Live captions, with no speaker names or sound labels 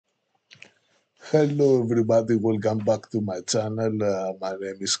Hello everybody, welcome back to my channel. My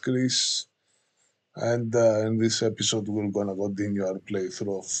name is Chris, and in this episode we're gonna continue our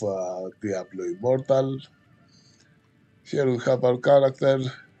playthrough of Diablo Immortal. Here we have our character,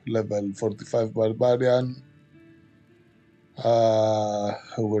 level 45 Barbarian.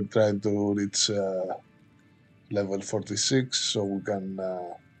 We're trying to reach level 46 so we can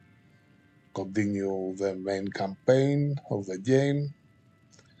continue the main campaign of the game.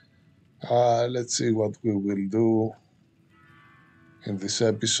 Let's see what we will do in this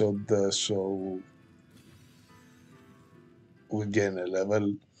episode so we gain a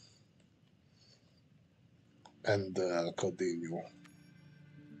level and continue.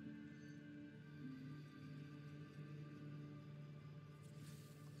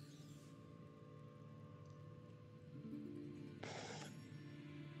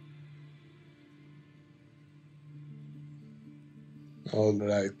 All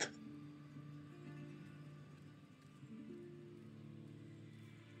right.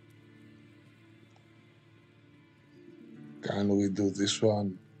 Can we do this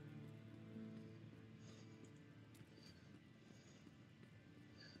one?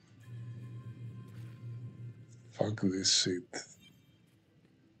 Fuck this shit.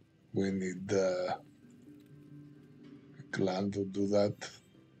 We need a clan to do that.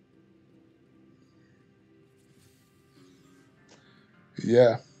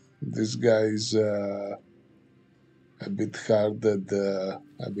 Yeah, this guy is a bit hard and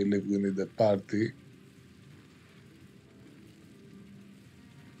I believe we need a party.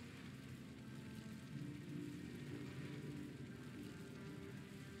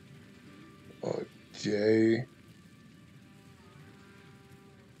 Okay.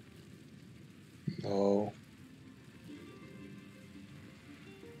 No.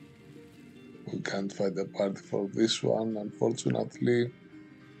 We can't find a party for this one, unfortunately.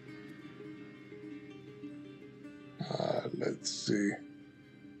 Let's see.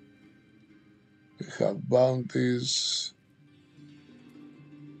 We have bounties.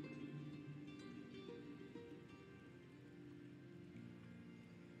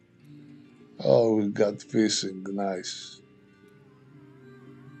 Oh, we got fishing. Nice.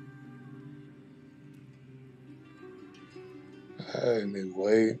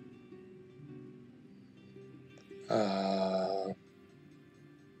 Anyway.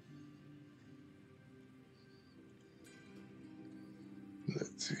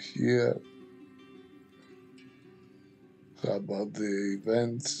 Let's see here. How about the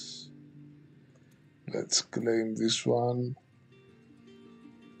events? Let's claim this one.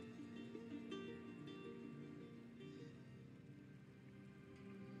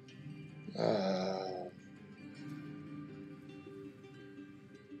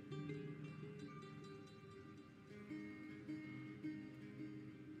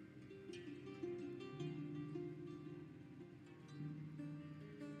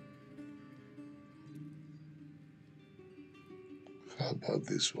 How about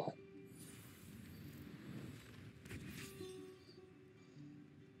this one?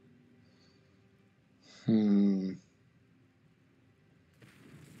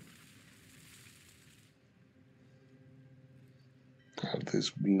 Are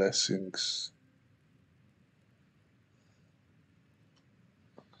these blessings?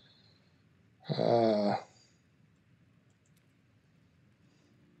 Ah.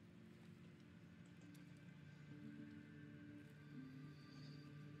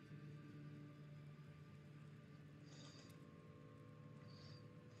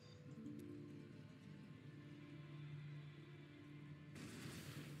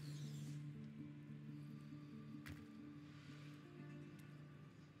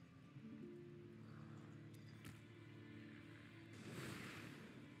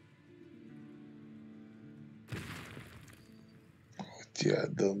 Yeah,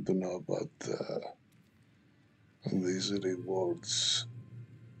 I don't know about these rewards.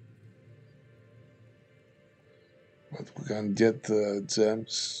 But we can get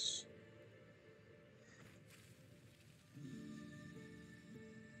gems.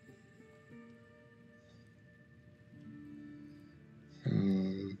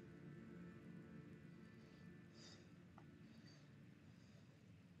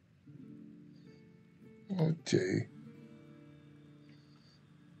 Okay.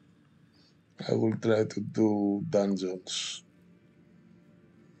 I will try to do dungeons.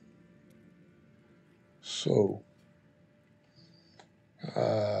 So,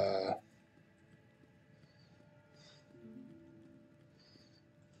 uh,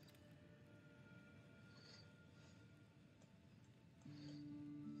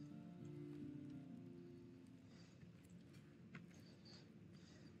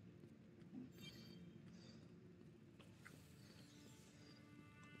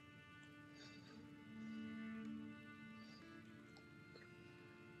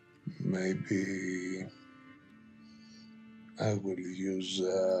 Maybe I will use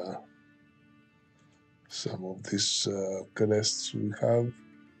some of these crests we have.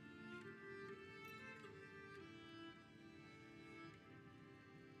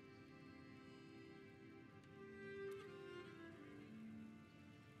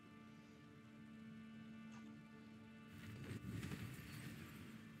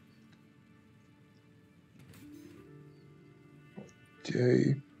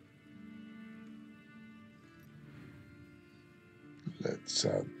 Okay, let's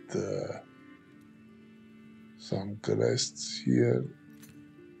add some crests here.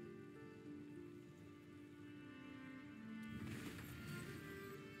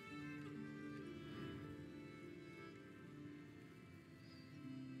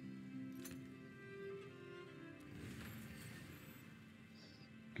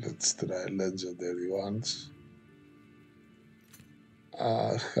 Let's try legendary ones.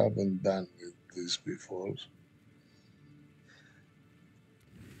 I haven't done this before.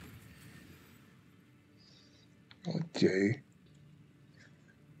 Okay,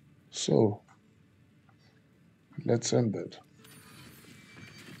 so let's end it.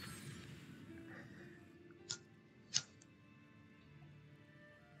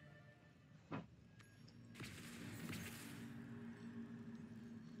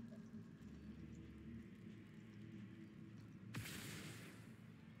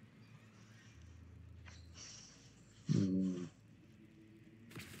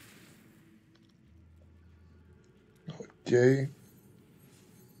 Okay,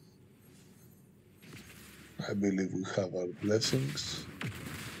 I believe we have our blessings.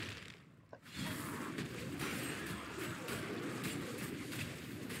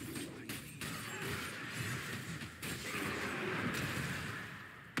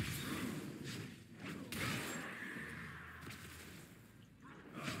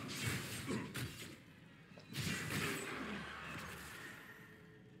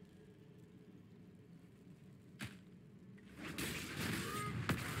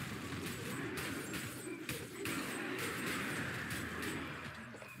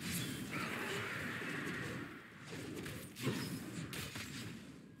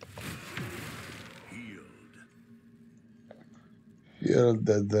 Here,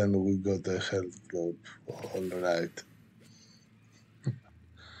 then we got a health drop. Alright,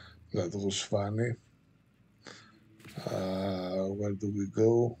 that was funny. Where do we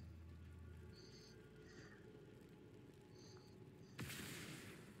go?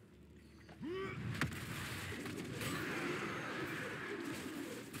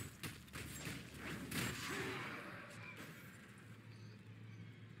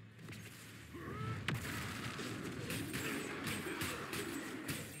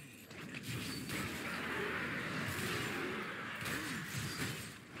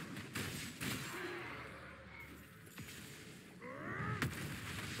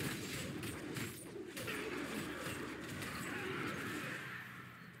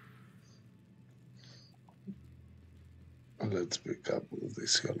 Let's pick up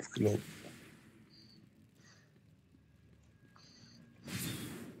this health globe.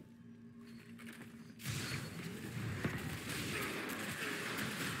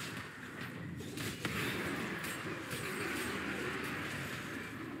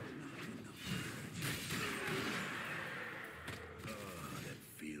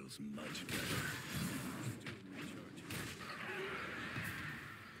 Much better.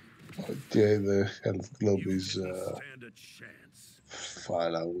 Okay, the health globe is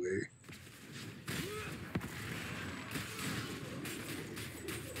far away.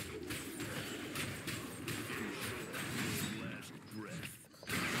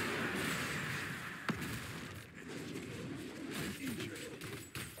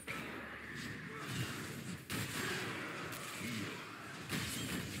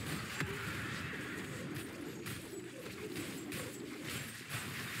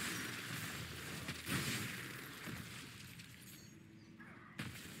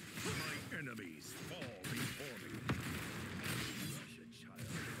 Enemies fall before me. Russia, child.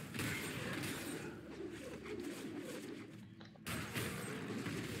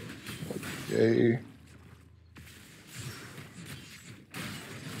 Okay.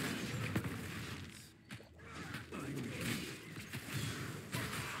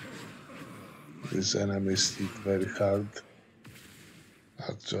 These enemies hit very hard,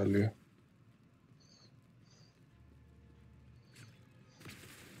 actually.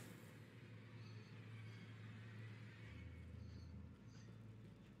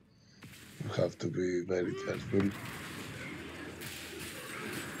 You have to be very careful.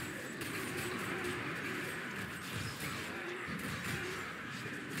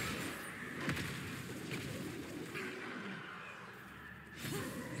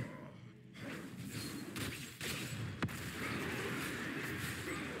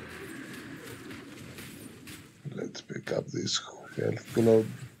 pick up this health globe.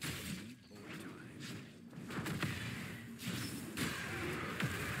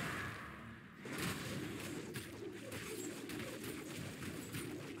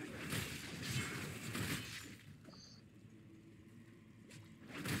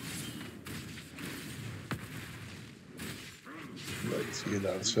 Let's heal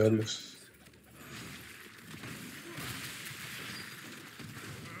ourselves.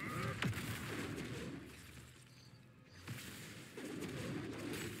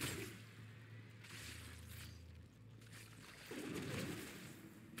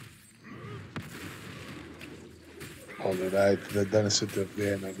 Alright, the density of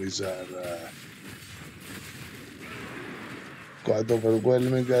the enemies are quite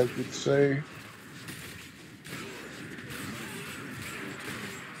overwhelming, I could say.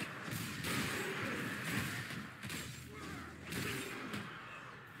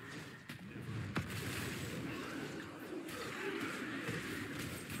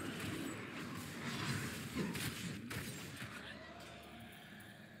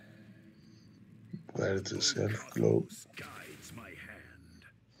 Where is this health globe? Cosmos guides my hand.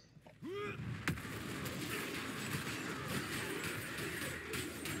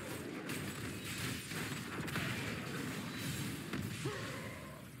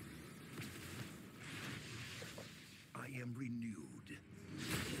 I am renewed.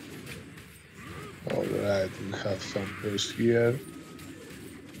 Alright, we have some boss here.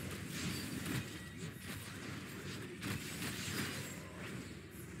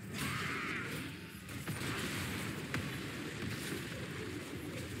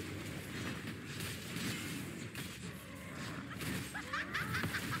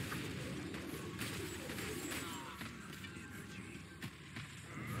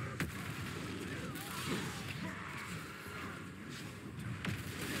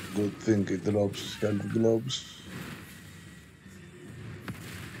 Good thing it drops health globes.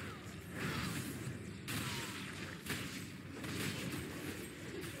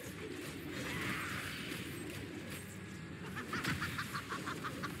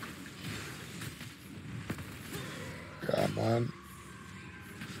 Come on.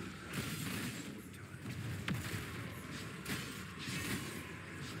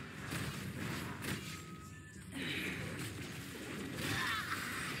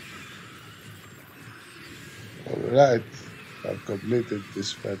 Alright, I've completed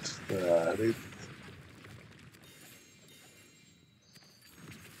this first read.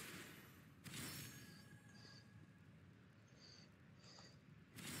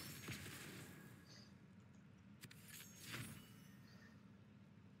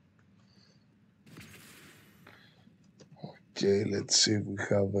 Okay, let's see if we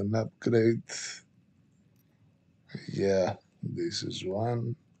have an upgrade. Yeah, this is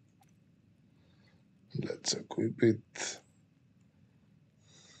one. Let's equip it.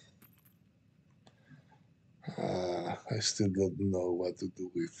 I still don't know what to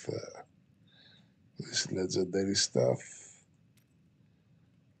do with this legendary stuff.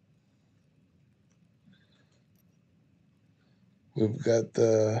 We've got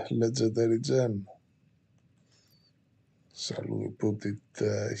a legendary gem. Shall we put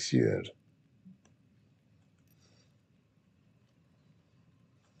it here?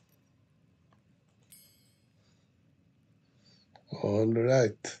 All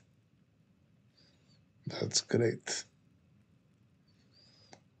right. That's great.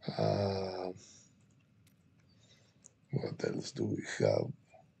 What else do we have?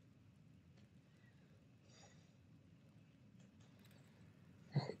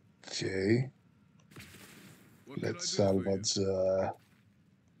 Okay. What can I Let's do for you? salvage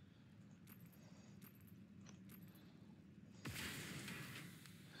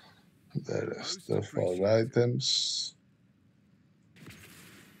the rest Most of our appreciated. items.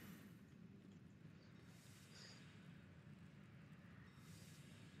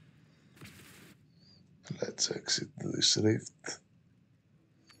 Let's exit this rift.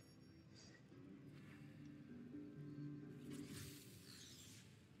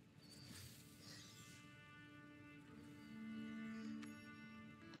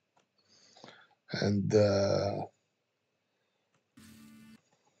 And I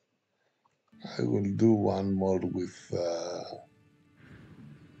will do one more with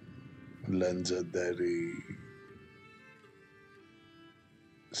legendary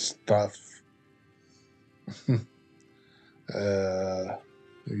stuff.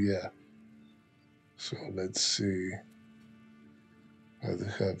 Yeah. So let's see what we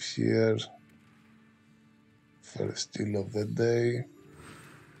have here. First deal of the day.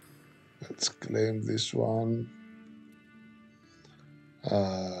 Let's claim this one.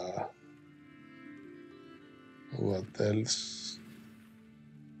 What else?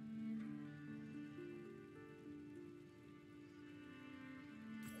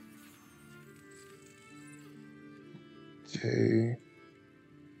 Okay.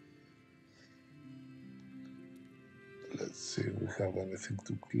 Let's see if we have anything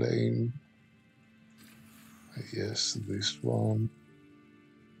to claim. Yes, this one.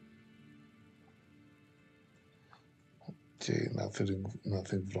 Okay,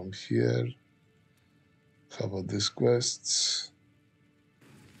 nothing from here. How about these quests?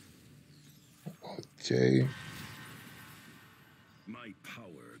 Okay. My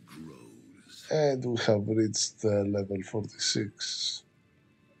power grows. And we have reached level 46,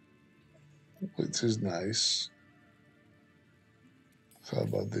 which is nice. How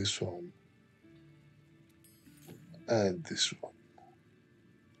about this one? And this one.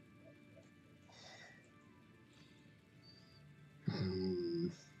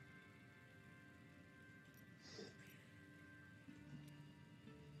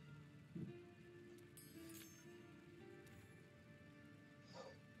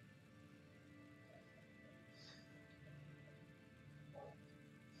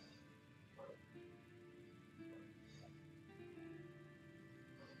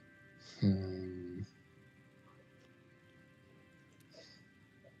 Hmm.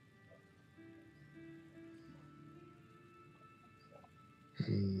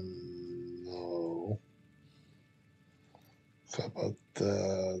 Hmm. No. How about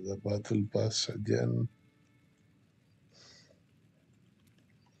the battle pass again?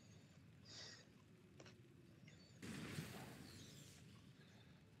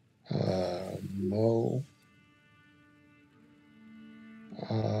 No.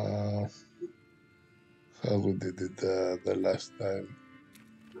 Uh, how we did it the last time?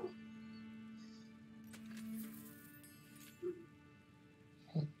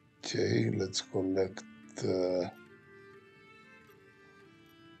 Okay, let's collect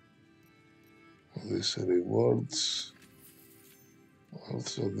these rewards.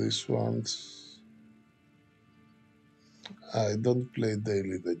 Also these ones. I don't play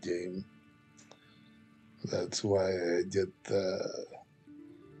daily the game. That's why I get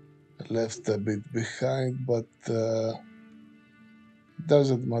left a bit behind, but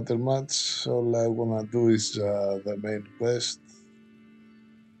doesn't matter much. All I wanna do is the main quest,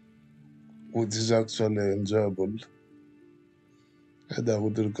 which is actually enjoyable. And I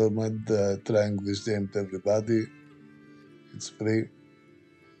would recommend trying this game to everybody. It's free,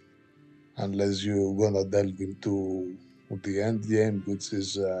 unless you're gonna delve into the end game, which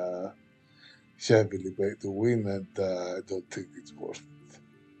is heavily pay to win, and I don't think it's worth it.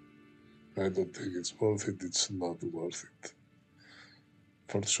 I don't think it's worth it. It's not worth it,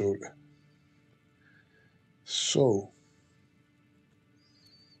 for sure. So,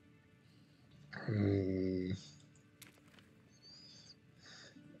 mm,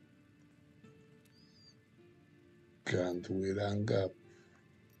 can't we rank up?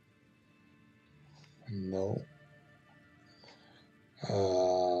 No.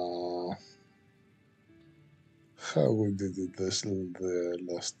 Uh, how we did it the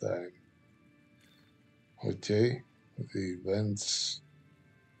last time? Okay, the events.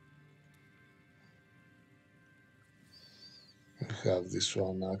 We have this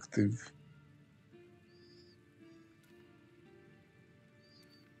one active.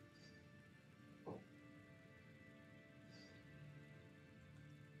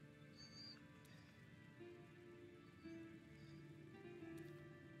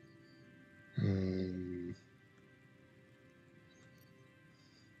 Hmm,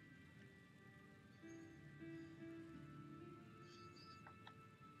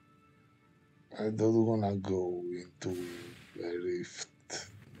 I don't wanna go into a rift.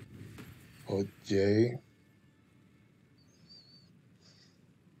 Okay.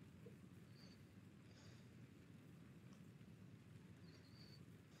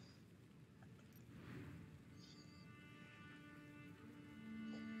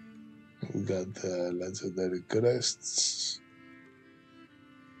 We got the legendary crests.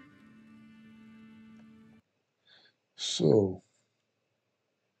 So,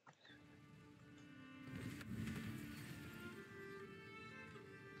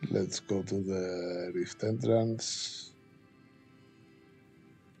 let's go to the rift entrance.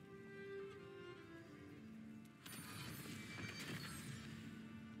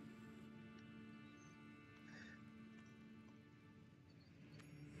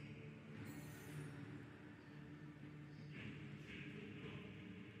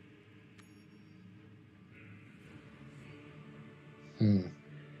 Hmm.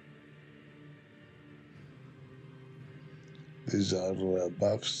 These are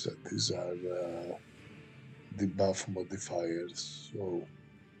buffs, these are debuff modifiers. So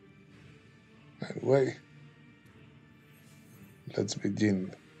anyway, let's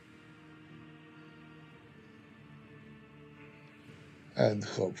begin. And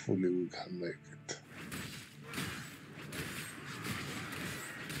hopefully we can make it.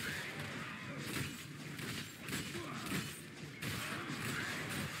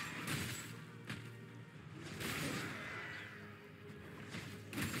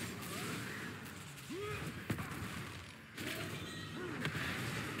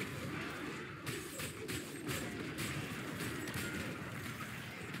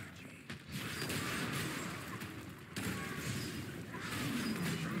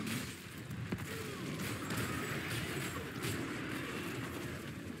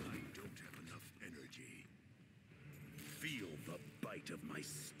 Feel the bite of my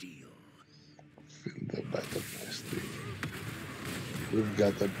steel. Feel the bite of my steel. We've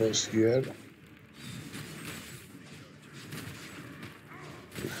got a boss here.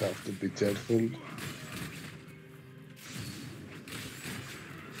 We have to be careful.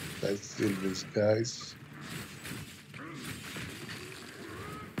 Let's kill these guys.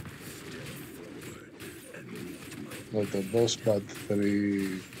 Not a boss, but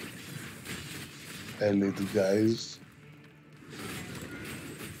 3 elite guys.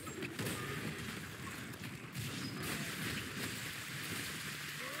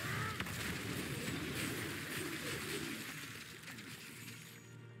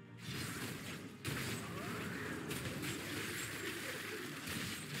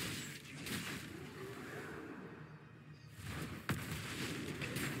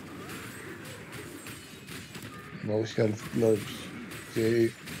 No health globes.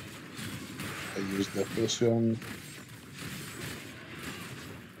 Okay. I use the potion.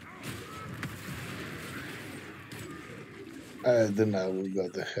 And now we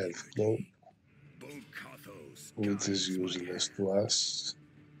got a health globe, which is useless to us.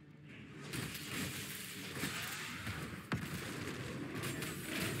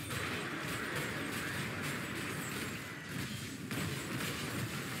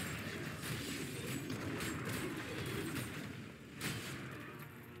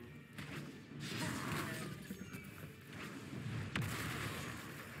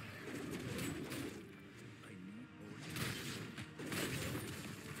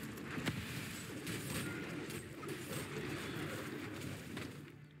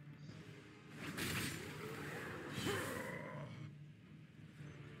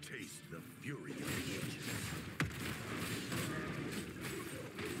 Taste the fury of the ages.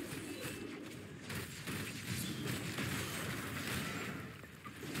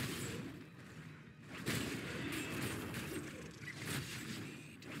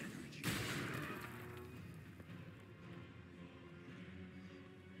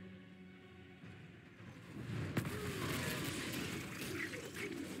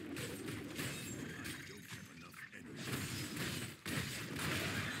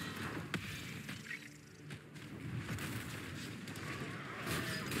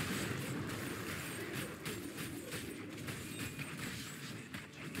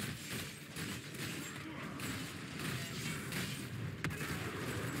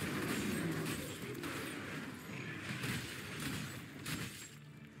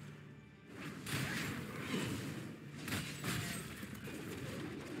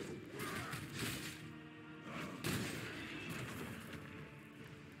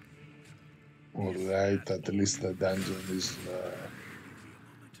 Alright, at least the dungeon is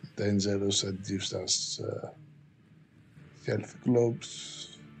dangerous and gives us health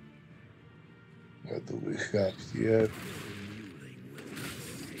globes. What do we have here?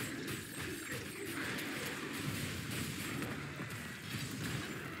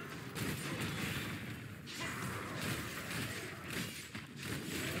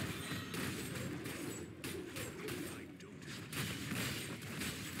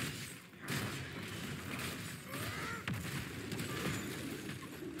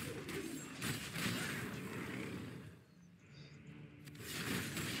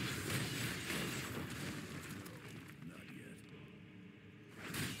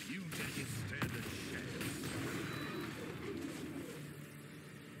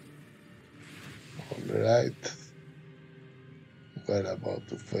 Alright, we're about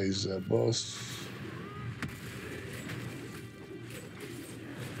to face the boss.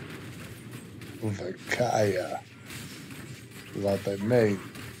 Vakaya. What a name.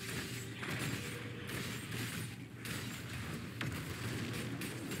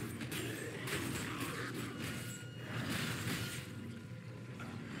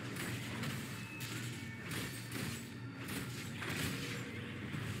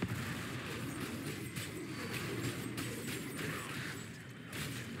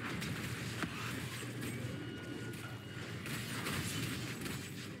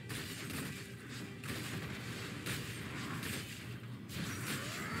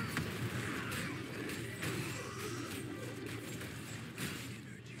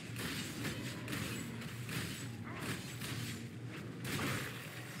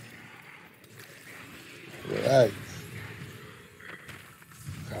 Alright,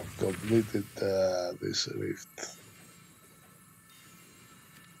 have completed this rift.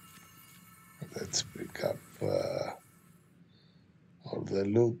 Let's pick up all the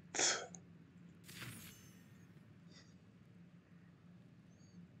loot.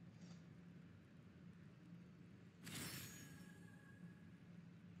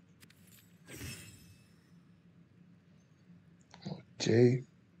 Okay,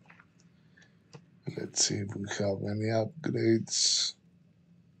 let's see if we have any upgrades.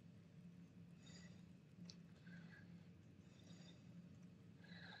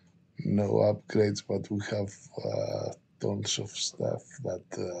 No upgrades, but we have tons of stuff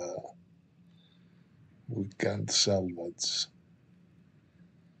that we can't salvage.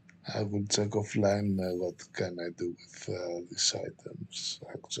 I will check offline what can I do with these items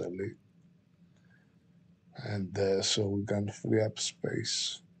actually, and so we can free up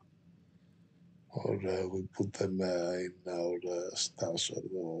space, or we put them in our stash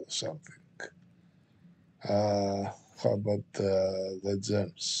or something. How about the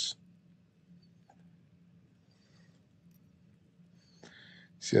gems?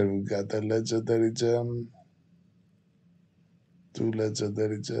 Here we got a legendary gem, 2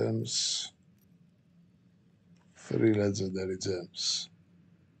 legendary gems, 3 legendary gems.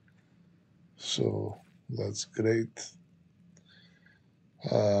 So that's great.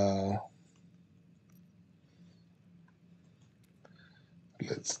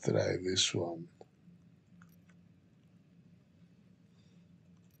 Let's try this one.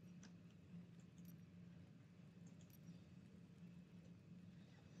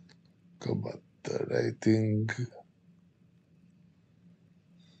 Combat rating.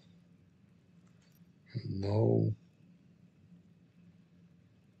 No.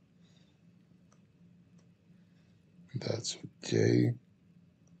 That's okay.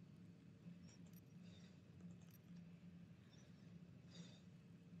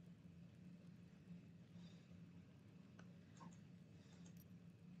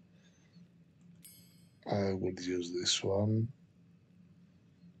 I would use this one,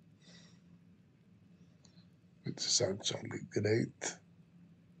 which is actually great.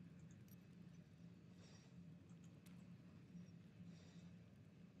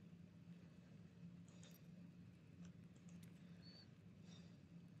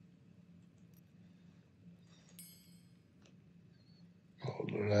 All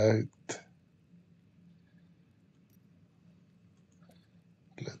right.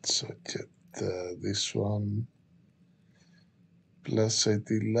 Let's socket this one. Plus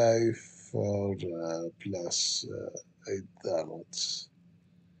 80 life or plus 8 damage.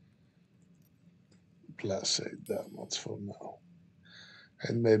 Plus 8 damage for now.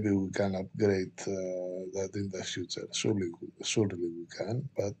 And maybe we can upgrade that in the future. Surely we can,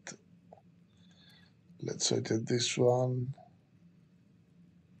 but let's look at this one.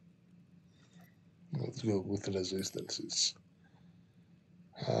 Let's go with resistances.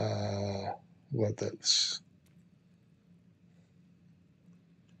 What else?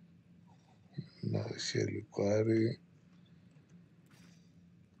 No Heli Quarry.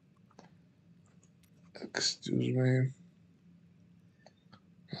 Excuse me.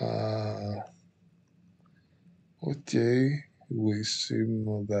 Okay, we seem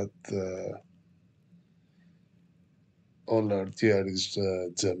that all our tier is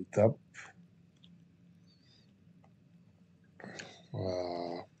jumped up.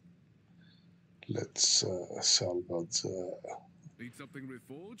 Uh, let's salvage Need something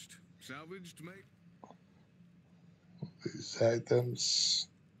reforged? Salvaged, mate? these items.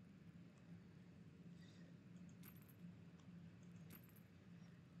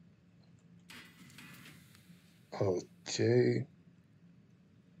 Okay,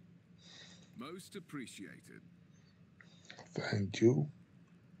 Most appreciated. thank you.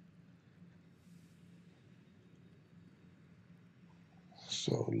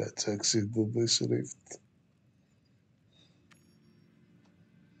 So let's exit this rift.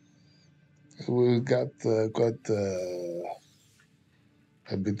 We got quite a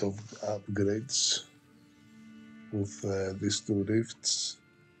bit of upgrades with these 2 rifts.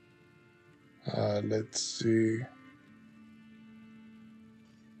 Let's see.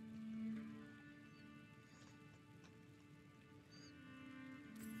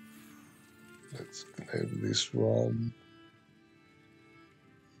 Let's claim this one.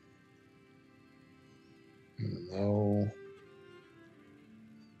 No.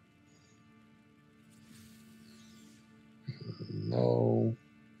 No.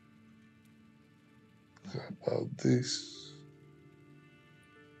 How about this?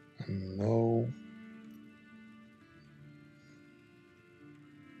 No.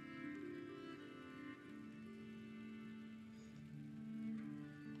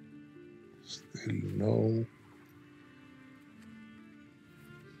 Still no.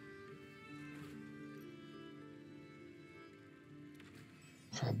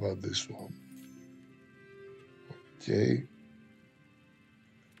 How about this one? Okay.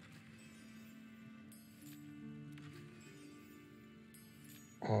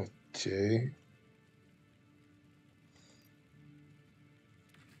 Okay.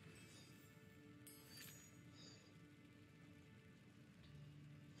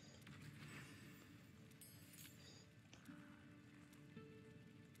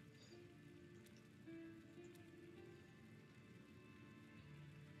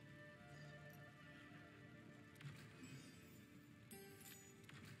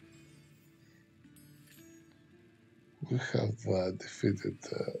 We have defeated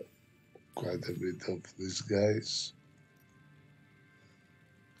quite a bit of these guys.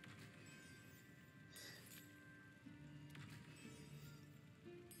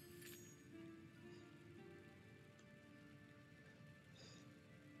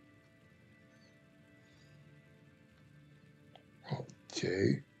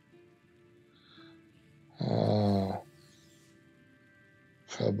 Okay. How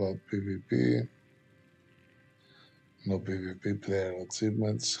about PvP? No PvP player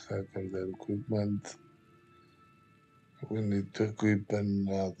achievements. Hacker their equipment. We need to equip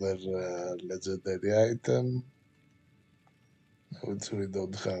another legendary item, which we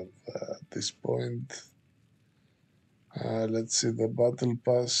don't have at this point. Let's see the battle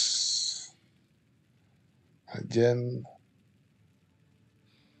pass again.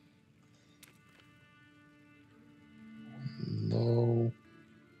 No.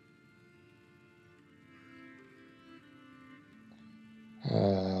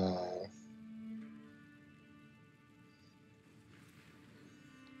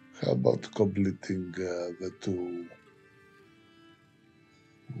 How about completing the two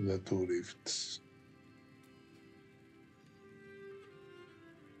rifts?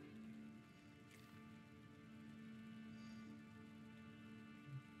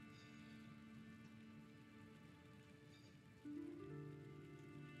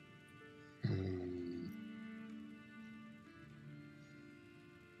 Hmm.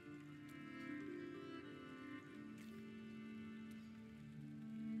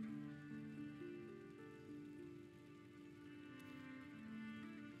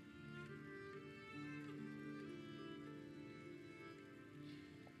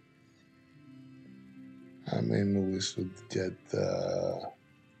 I mean, we should get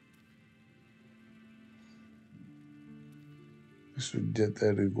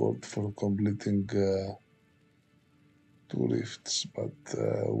a reward for completing two rifts, but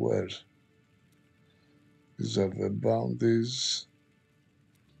where? These are the bounties.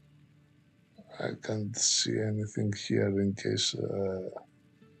 I can't see anything here in case,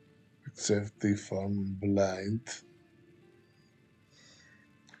 except if I'm blind,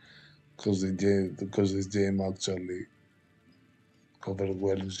 because this game actually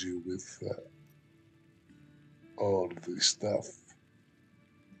overwhelms you with all this stuff.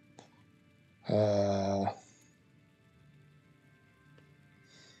 Uh,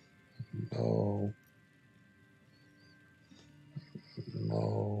 no,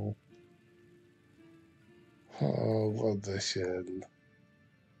 no. What the hell?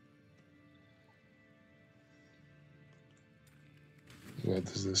 What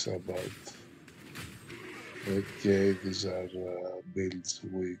is this about? Okay, these are builds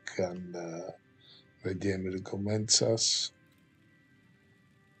the game recommends us.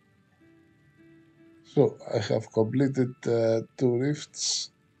 So I have completed two rifts,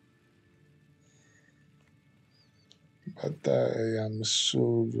 but I am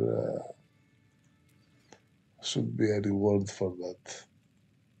sure should be a reward for that.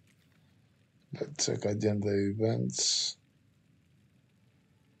 Let's check again the events.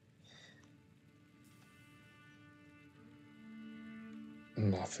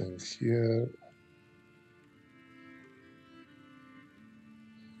 Nothing here.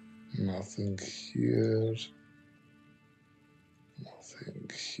 Nothing here. Nothing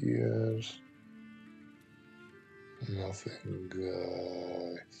here. Nothing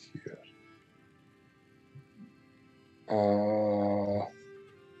here. Uh,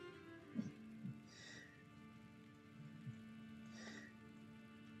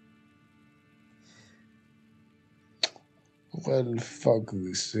 well, fuck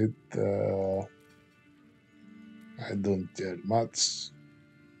this shit. I don't care much.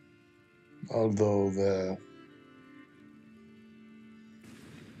 Although the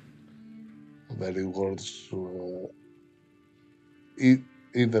rewards,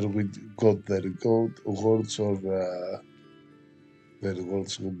 either we got the rewards or the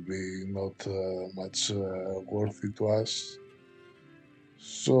rewards would be not much worthy to us.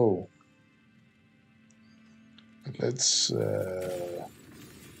 So let's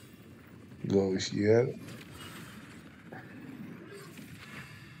go here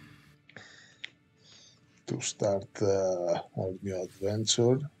to start our new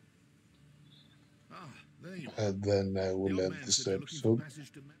adventure, Ah, there you are. and then The we'll old end man this said you're looking for episode.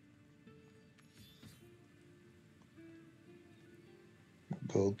 passage to.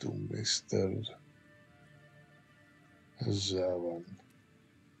 Go to Mr. Zavan.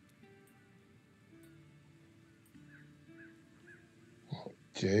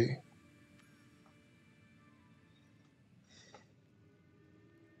 Okay.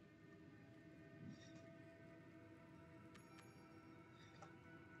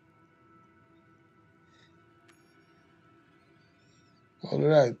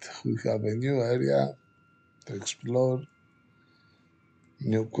 Alright, we have a new area to explore,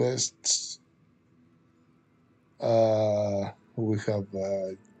 new quests. We have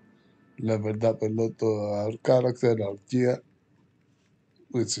leveled up a lot of our character, our gear,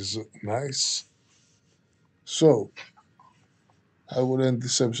 which is nice. So, I will end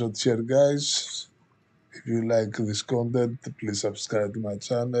this episode here, guys. If you like this content, please subscribe to my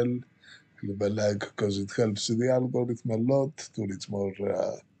channel, leave a like because it helps the algorithm a lot to reach more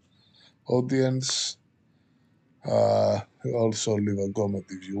audience. Also, leave a comment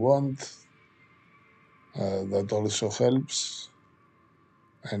if you want. That also helps.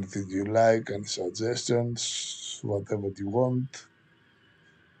 Anything you like, any suggestions, whatever you want.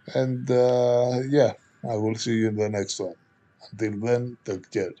 And yeah, I will see you in the next one. Until then, take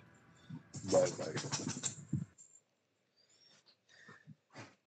care. Bye bye.